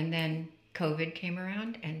workshops, and then COVID came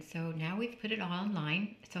around, and so now we've put it all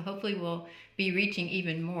online. So hopefully we'll be reaching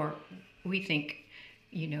even more. We think,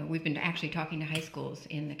 we've been actually talking to high schools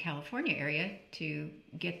in the California area to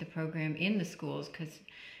get the program in the schools because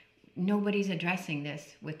nobody's addressing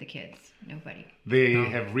this with the kids. Nobody. They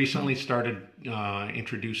have recently started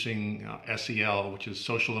introducing SEL, which is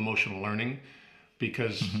social emotional learning,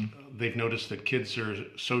 because they've noticed that kids are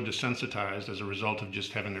so desensitized as a result of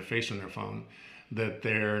just having their face in their phone that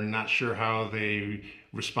they're not sure how they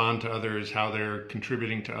respond to others, how they're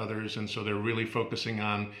contributing to others. And so they're really focusing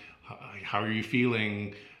on how are you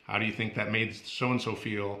feeling? How do you think that made so-and-so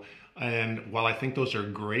feel? And while I think those are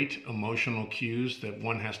great emotional cues that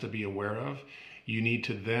one has to be aware of, you need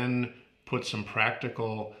to then put some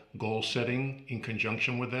practical goal setting in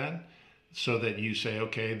conjunction with that so that you say,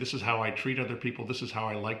 okay, this is how I treat other people. This is how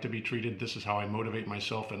I like to be treated. This is how I motivate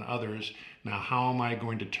myself and others. Now, how am I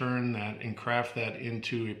going to turn that and craft that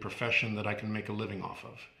into a profession that I can make a living off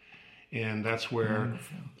of? And that's where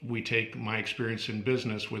we take my experience in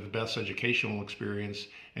business with Beth's educational experience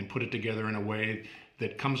and put it together in a way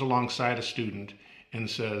that comes alongside a student and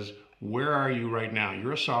says, where are you right now?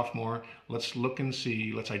 You're a sophomore. Let's look and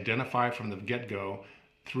see. Let's identify from the get-go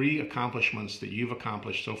 3 accomplishments that you've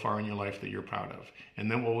accomplished so far in your life that you're proud of.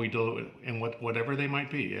 And then what we do, and whatever they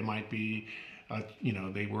might be, it might be,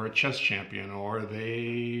 they were a chess champion, or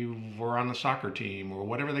they were on the soccer team, or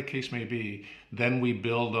whatever the case may be. Then we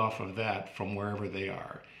build off of that from wherever they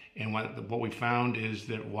are. And what we found is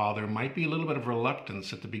that while there might be a little bit of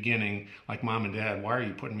reluctance at the beginning, like mom and dad, why are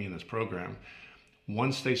you putting me in this program?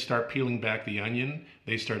 Once they start peeling back the onion,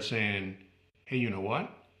 they start saying, hey, you know what?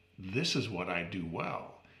 This is what I do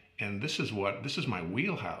well. And this is my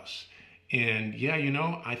wheelhouse. And yeah,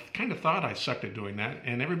 I kind of thought I sucked at doing that.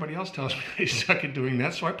 And everybody else tells me I suck at doing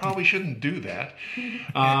that. So I probably shouldn't do that.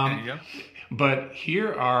 But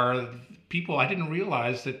here are people, I didn't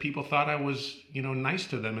realize that people thought I was, nice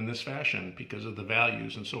to them in this fashion because of the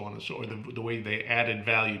values and so on and so on, or the way they added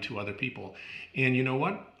value to other people. And you know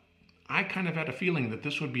what? I kind of had a feeling that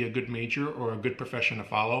this would be a good major or a good profession to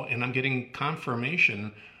follow. And I'm getting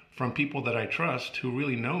confirmation from people that I trust who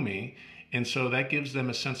really know me. And so that gives them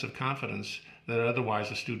a sense of confidence that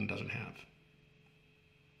otherwise a student doesn't have.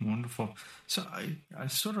 Wonderful. So I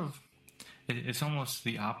sort of, it's almost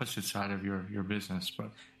the opposite side of your business,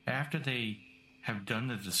 but after they have done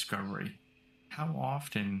the discovery, how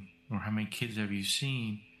often or how many kids have you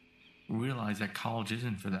seen realize that college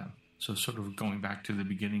isn't for them? So sort of going back to the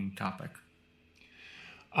beginning topic.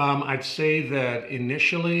 I'd say that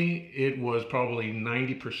initially it was probably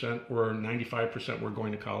 90% or 95% were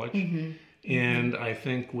going to college. Mm-hmm. And I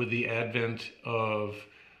think with the advent of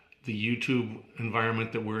the YouTube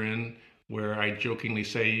environment that we're in, where I jokingly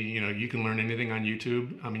say, you can learn anything on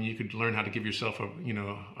YouTube. I mean, you could learn how to give yourself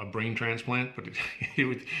a brain transplant, but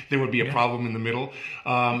there would be a problem in the middle.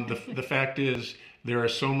 The fact is, there are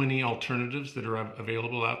so many alternatives that are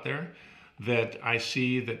available out there that I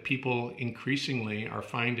see that people increasingly are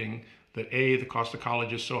finding that A, the cost of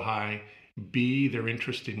college is so high, B, their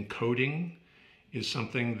interest in coding is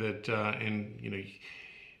something that,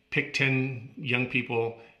 pick 10 young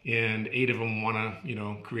people and 8 of them want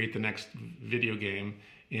to, create the next video game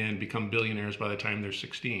and become billionaires by the time they're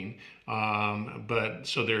 16. But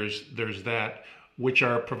so there's that, which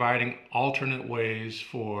are providing alternate ways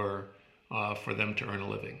for them to earn a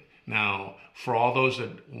living. Now, for all those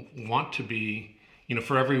that want to be,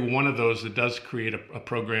 for every one of those that does create a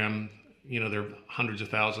program, there are hundreds of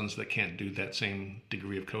thousands that can't do that same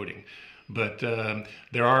degree of coding. But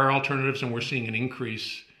there are alternatives, and we're seeing an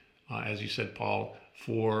increase, as you said, Paul,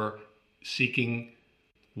 for seeking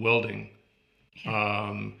welding,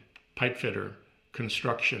 pipe fitter,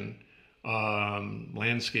 construction,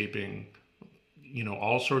 landscaping,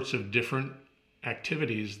 all sorts of different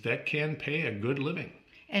activities that can pay a good living.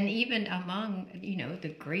 And even among,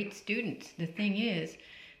 the great students, the thing is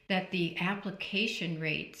that the application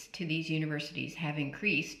rates to these universities have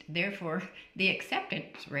increased. Therefore, the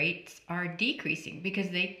acceptance rates are decreasing because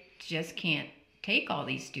they just can't take all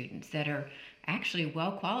these students that are actually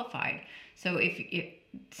well qualified. So if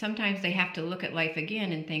sometimes they have to look at life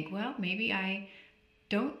again and think, well, maybe I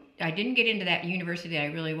didn't get into that university that I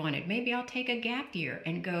really wanted. Maybe I'll take a gap year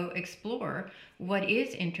and go explore what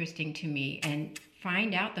is interesting to me and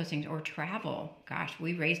find out those things, or travel. Gosh,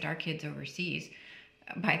 we raised our kids overseas.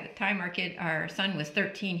 By the time our son was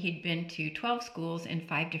 13, he'd been to 12 schools in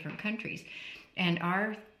 5 different countries. And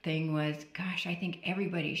our thing was, gosh, I think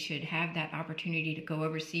everybody should have that opportunity to go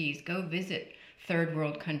overseas, go visit third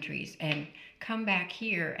world countries, and come back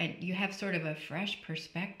here, and you have sort of a fresh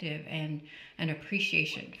perspective and an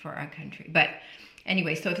appreciation for our country. But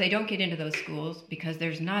anyway, so if they don't get into those schools because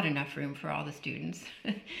there's not enough room for all the students,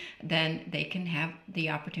 then they can have the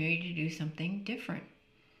opportunity to do something different.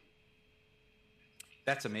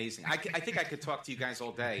 That's amazing. I think I could talk to you guys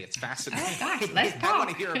all day. It's fascinating. Oh gosh, let's talk. I want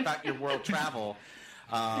to hear about your world travel.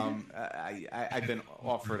 I've been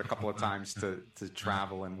offered a couple of times to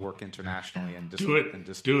travel and work internationally, and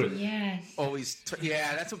just do it. Yes. Always,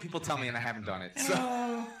 that's what people tell me, and I haven't done it.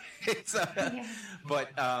 So it's, but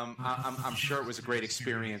I'm sure it was a great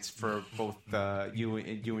experience for both you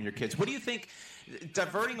and your kids. What do you think?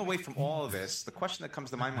 Diverting away from all of this, the question that comes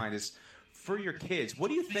to my mind is, for your kids, what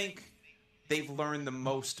do you think they've learned the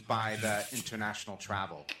most by the international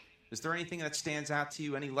travel? Is there anything that stands out to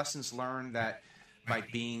you? Any lessons learned that by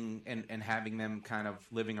being and having them kind of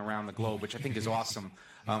living around the globe, which I think is awesome?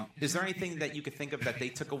 Is there anything that you could think of that they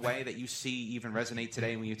took away that you see even resonate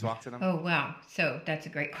today when you talk to them? Oh, wow. So that's a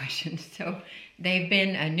great question. So they've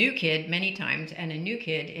been a new kid many times, and a new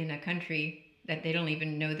kid in a country that they don't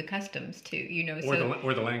even know the customs to, Or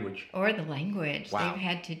the language. Or the language. Wow. They've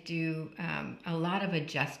had to do a lot of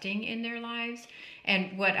adjusting in their lives.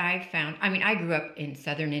 And what I've found, I grew up in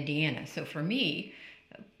southern Indiana. So for me,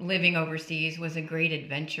 living overseas was a great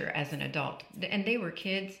adventure as an adult. And they were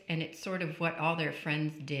kids, and it's sort of what all their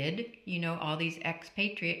friends did. All these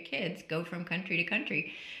expatriate kids go from country to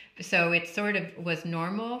country. So it sort of was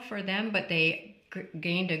normal for them, but they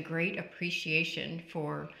gained a great appreciation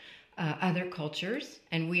for other cultures.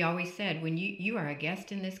 And we always said, when you are a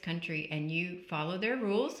guest in this country and you follow their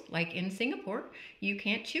rules, like in Singapore, you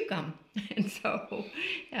can't chew gum. And so,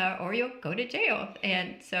 or you'll go to jail.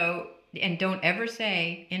 And don't ever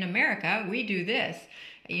say, in America, we do this.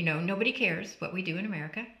 Nobody cares what we do in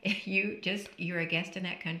America. You're a guest in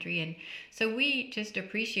that country. And so we just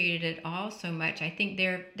appreciated it all so much. I think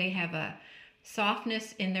they have a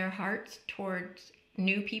softness in their hearts towards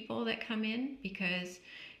new people that come in, because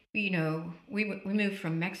we moved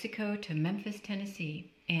from Mexico to Memphis,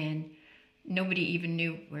 Tennessee, and nobody even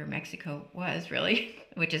knew where Mexico was, really,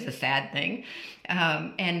 which is a sad thing.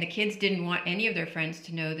 And the kids didn't want any of their friends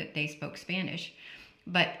to know that they spoke Spanish.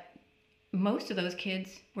 But most of those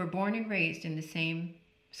kids were born and raised in the same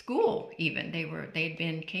school, even. They'd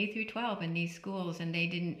been K through 12 in these schools, and they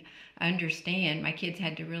didn't understand. My kids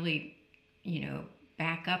had to really,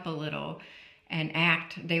 back up a little and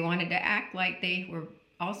act. They wanted to act like they were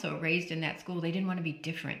also raised in that school. They didn't want to be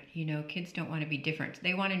different. Kids don't want to be different.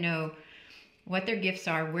 They want to know what their gifts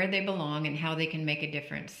are, where they belong, and how they can make a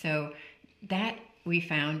difference. So that, we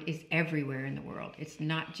found, is everywhere in the world. It's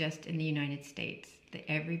not just in the United States.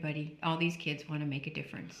 All these kids want to make a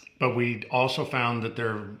difference. But we also found that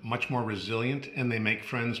they're much more resilient, and they make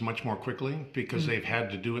friends much more quickly because they've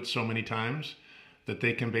had to do it so many times that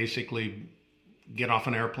they can basically get off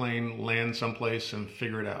an airplane, land someplace, and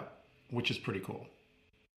figure it out, which is pretty cool.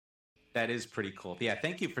 That is pretty cool. Yeah,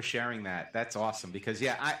 thank you for sharing that. That's awesome because,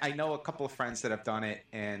 I know a couple of friends that have done it,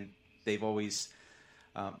 and they've always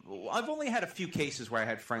I've only had a few cases where I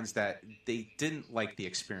had friends that they didn't like the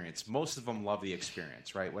experience. Most of them love the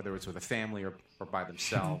experience, right? Whether it's with a family or by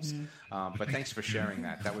themselves. But thanks for sharing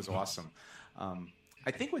that. That was awesome. I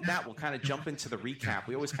think with that, we'll kind of jump into the recap.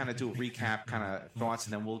 We always kind of do a recap kind of thoughts,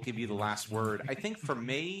 and then we'll give you the last word. I think for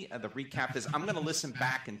me, the recap is I'm going to listen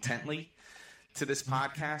back intently to this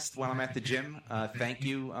podcast while I'm at the gym. Thank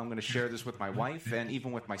you. I'm going to share this with my wife and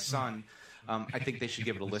even with my son. I think they should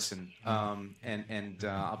give it a listen. And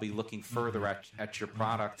I'll be looking further at your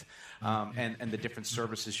product and the different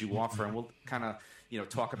services you offer. And we'll kind of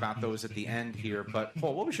talk about those at the end here. But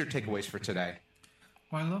Paul, what was your takeaways for today?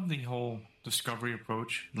 Well, I love the whole discovery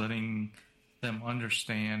approach, letting them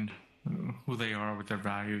understand who they are, with their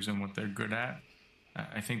values, and what they're good at.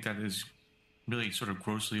 I think that is really sort of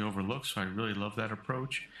grossly overlooked, so I really love that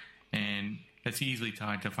approach. And it's easily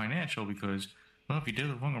tied to financial because, well, if you do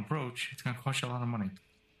the wrong approach, it's going to cost you a lot of money.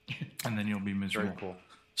 and then you'll be miserable. Very cool.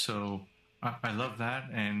 So I love that,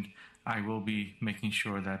 and I will be making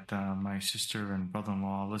sure that my sister and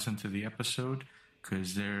brother-in-law listen to the episode,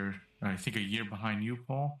 because they're, I think, a year behind you,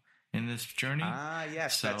 Paul, in this journey.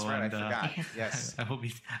 Yes, So, that's right. and, I forgot. Yes. I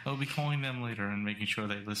will be calling them later and making sure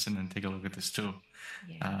they listen and take a look at this too,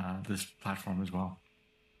 this platform as well.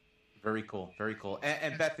 Very cool. Very cool.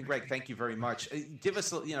 And Beth and Greg, thank you very much. Give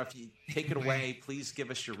us, if you take it away, please give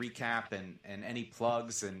us your recap and any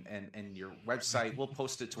plugs and your website. We'll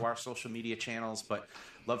post it to our social media channels, but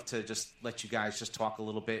love to just let you guys just talk a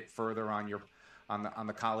little bit further on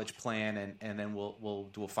the college plan, and then we'll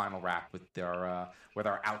do a final wrap with our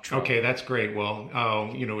outro. Okay, that's great. Well,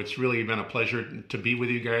 it's really been a pleasure to be with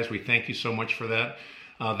you guys. We thank you so much for that.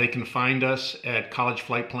 They can find us at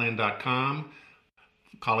collegeflightplan.com.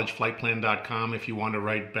 collegeflightplan.com. If you want to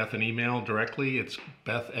write Beth an email directly, it's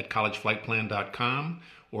beth@collegeflightplan.com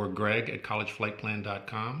or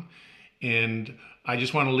greg@collegeflightplan.com. And I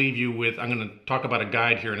just want to leave you with, I'm going to talk about a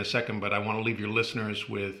guide here in a second, but I want to leave your listeners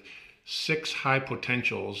with 6 high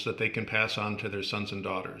potentials that they can pass on to their sons and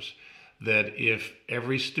daughters. That if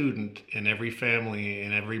every student and every family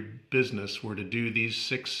and every business were to do these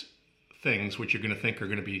 6 things, which you're going to think are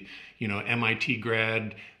going to be, MIT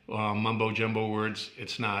grad, mumbo jumbo words.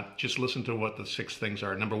 It's not. Just listen to what the 6 things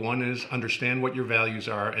are. Number 1 is understand what your values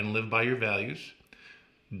are and live by your values.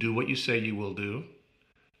 Do what you say you will do.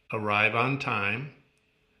 Arrive on time.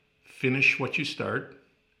 Finish what you start.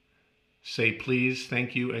 Say please,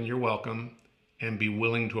 thank you, and you're welcome. And be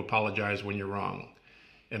willing to apologize when you're wrong.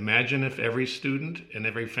 Imagine if every student and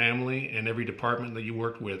every family and every department that you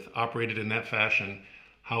worked with operated in that fashion,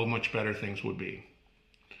 how much better things would be.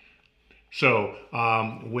 So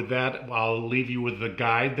with that, I'll leave you with the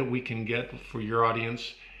guide that we can get for your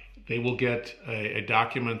audience. They will get a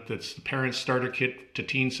document that's the Parent Starter Kit to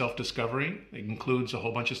Teen Self-Discovery. It includes a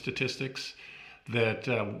whole bunch of statistics that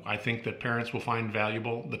I think that parents will find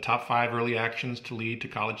valuable. The top 5 early actions to lead to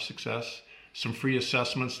college success. Some free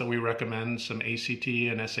assessments that we recommend. Some ACT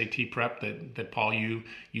and SAT prep that Paul, you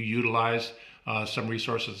utilize. Some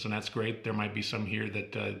resources, and that's great. There might be some here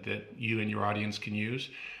that you and your audience can use.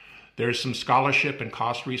 There's some scholarship and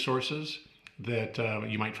cost resources that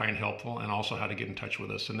you might find helpful, and also how to get in touch with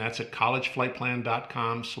us. And that's at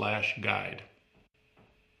collegeflightplan.com/guide.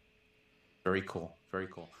 Very cool. Very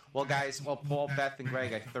cool. Well, guys, Paul, Beth, and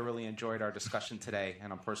Greg, I thoroughly enjoyed our discussion today,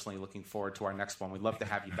 and I'm personally looking forward to our next one. We'd love to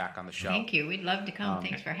have you back on the show. Thank you. We'd love to come.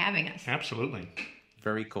 Thanks for having us. Absolutely.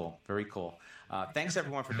 Very cool. Very cool. Thanks,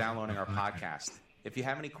 everyone, for downloading our podcast. If you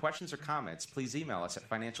have any questions or comments, please email us at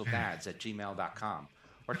financialdads@gmail.com.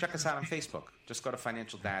 Or check us out on Facebook. Just go to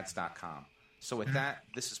financialdads.com. So with that,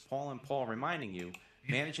 this is Paul and Paul reminding you,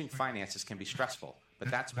 managing finances can be stressful,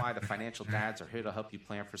 but that's why the Financial Dads are here to help you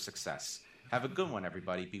plan for success. Have a good one,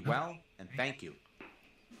 everybody. Be well, and thank you.